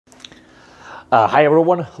Hi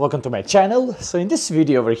everyone, welcome to my channel. So in this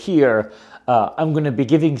video over here, I'm going to be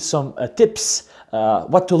giving some tips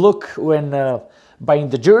what to look when buying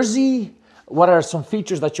the jersey, what are some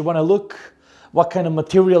features that you want to look, what kind of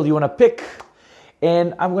material you want to pick,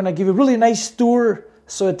 and I'm going to give you a really nice tour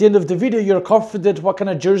so at the end of the video you're confident what kind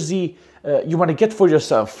of jersey you want to get for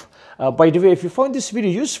yourself. By the way, if you found this video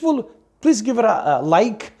useful, please give it a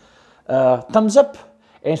like, thumbs up,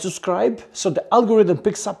 and subscribe so the algorithm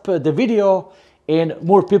picks up the video and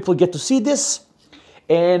more people get to see this,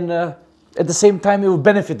 and at the same time it will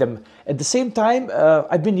benefit them. At the same time,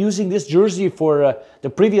 I've been using this jersey for the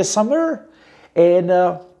previous summer, and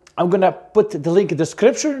I'm gonna put the link in the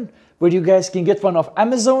description where you guys can get one off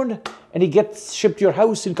Amazon and it gets shipped to your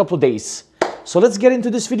house in a couple of days. So let's get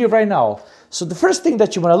into this video right now. So the first thing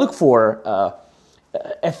that you want to look for,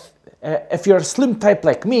 if you're a slim type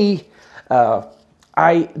like me,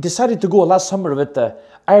 I decided to go last summer with the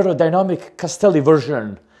aerodynamic Castelli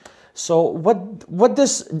version. So what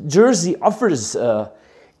this jersey offers,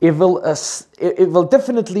 it will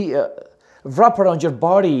definitely wrap around your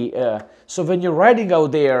body. So when you're riding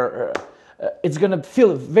out there, it's gonna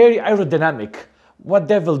feel very aerodynamic. What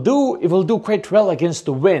that will do, it will do quite well against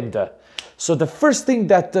the wind. So the first thing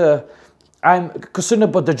that I'm concerned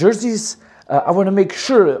about the jerseys, I want to make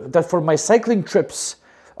sure that for my cycling trips,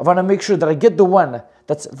 I want to make sure that I get the one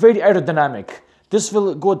that's very aerodynamic. This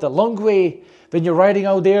will go the long way when you're riding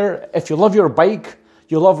out there. If you love your bike,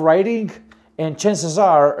 you love riding, and chances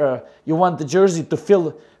are you want the jersey to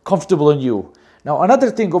feel comfortable on you. Now another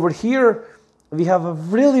thing over here, we have a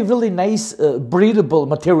really nice breathable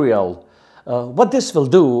material. What this will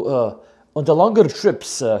do on the longer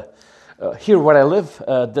trips, here where I live,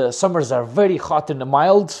 the summers are very hot and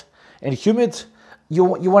mild and humid. You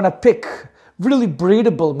want to pick really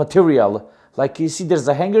breathable material. Like you see there's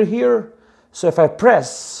a hanger here, so if I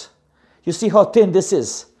press, you see how thin this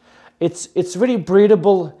is. It's very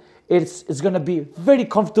breathable. It's going to be very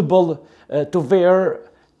comfortable to wear.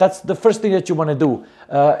 That's the first thing that you want to do.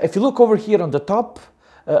 If you look over here on the top,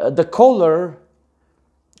 the collar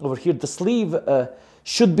over here, the sleeve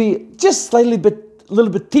should be just a little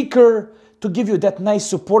bit thicker to give you that nice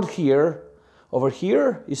support here. Over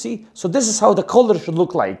here, you see? So this is how the collar should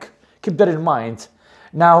look like. Keep that in mind.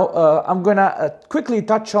 Now I'm gonna quickly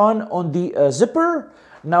touch on the zipper.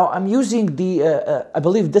 Now I'm using the, I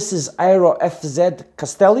believe this is Aero FZ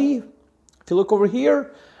Castelli. If you look over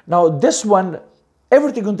here. Now this one,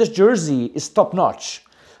 everything on this jersey is top notch.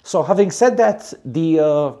 So having said that,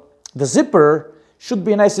 the zipper should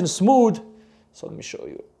be nice and smooth. So let me show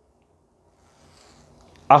you.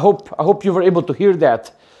 I hope you were able to hear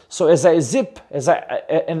that. So as I zip, as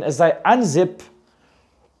I unzip,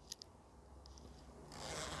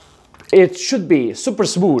 it should be super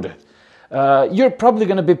smooth. You're probably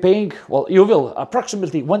going to be paying, well, you will,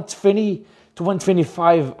 approximately 120 to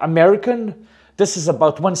 125 American. This is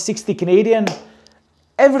about 160 Canadian.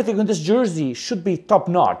 Everything on this jersey should be top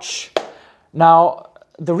notch. Now,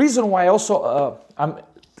 the reason why also I'm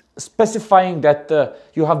specifying that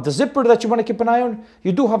you have the zipper that you want to keep an eye on,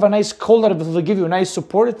 you do have a nice collar that will give you a nice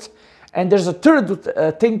support. And there's a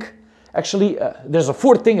third thing, actually, there's a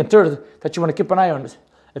fourth thing, a third that you want to keep an eye on.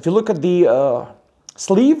 If you look at the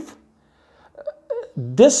sleeve,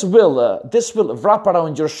 this will wrap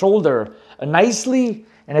around your shoulder nicely.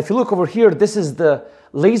 And if you look over here, this is the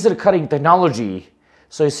laser cutting technology.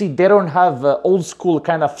 So you see, they don't have old school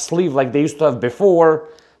kind of sleeve like they used to have before.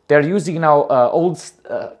 They're using now old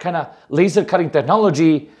kind of laser cutting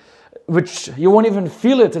technology, which you won't even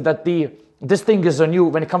feel it that this thing is on you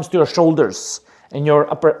when it comes to your shoulders and your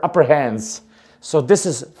upper hands. So this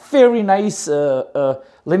is very nice.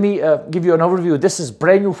 Let me give you an overview. This is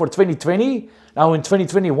brand new for 2020. Now in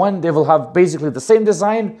 2021, they will have basically the same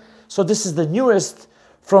design. So this is the newest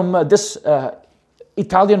from this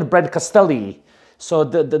Italian brand Castelli. So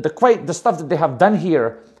the stuff that they have done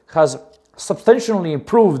here has substantially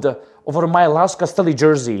improved over my last Castelli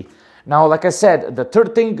jersey. Now, like I said, the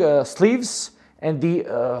third thing, sleeves and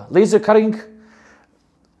the laser cutting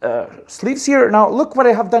sleeves here. Now look what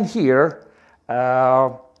I have done here.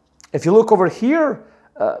 If you look over here,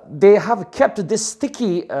 they have kept this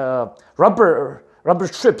sticky rubber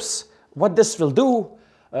strips. What this will do,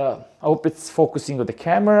 I hope it's focusing on the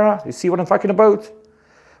camera. You see what I'm talking about?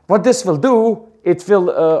 What this will do, it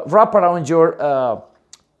will wrap around your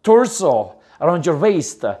torso, around your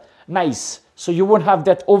waist, nice. So you won't have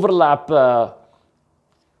that overlap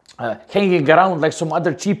hanging around like some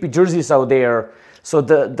other cheapy jerseys out there. So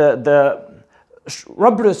the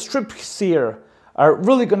rubber strips here are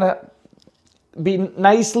really gonna be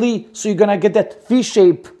nicely, so you're gonna get that V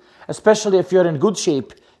shape, especially if you're in good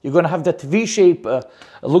shape. you're gonna have that V-shape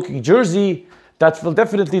looking jersey that will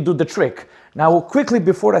definitely do the trick. Now, quickly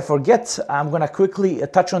before I forget, I'm gonna quickly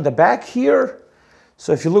touch on the back here.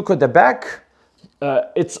 So if you look at the back,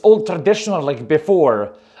 it's all traditional like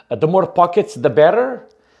before. The more pockets, the better.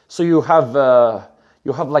 So you have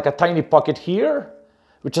like a tiny pocket here,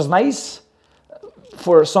 which is nice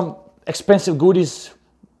for some expensive goodies.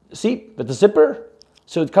 See, with the zipper.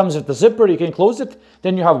 So it comes with the zipper, you can close it.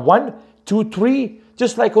 Then you have 1, 2, 3,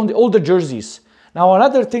 just like on the older jerseys. Now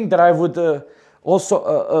another thing that I would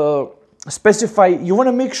also specify, you want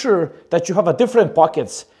to make sure that you have a different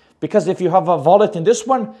pockets, because if you have a wallet in this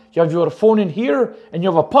one, you have your phone in here, and you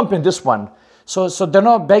have a pump in this one. So they're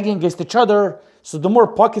not banging against each other, so the more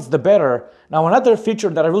pockets, the better. Now another feature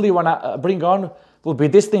that I really want to bring on will be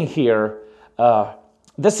this thing here.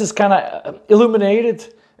 This is kind of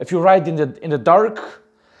illuminated if you ride in the dark.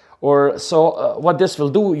 Or so what this will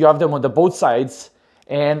do, you have them on the both sides,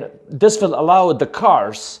 and this will allow the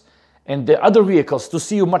cars and the other vehicles to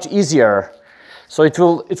see you much easier. So it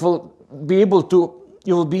will be able to,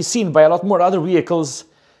 you will be seen by a lot more other vehicles,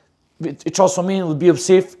 which also means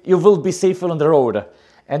you will be safer on the road.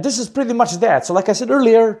 And this is pretty much that. So like I said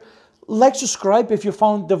earlier, like, subscribe if you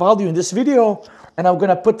found the value in this video, and I'm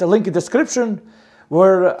gonna put the link in the description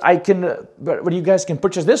where you guys can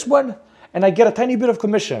purchase this one, and I get a tiny bit of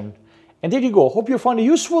commission. And there you go. Hope you found it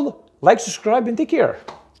useful. Like, subscribe, and take care.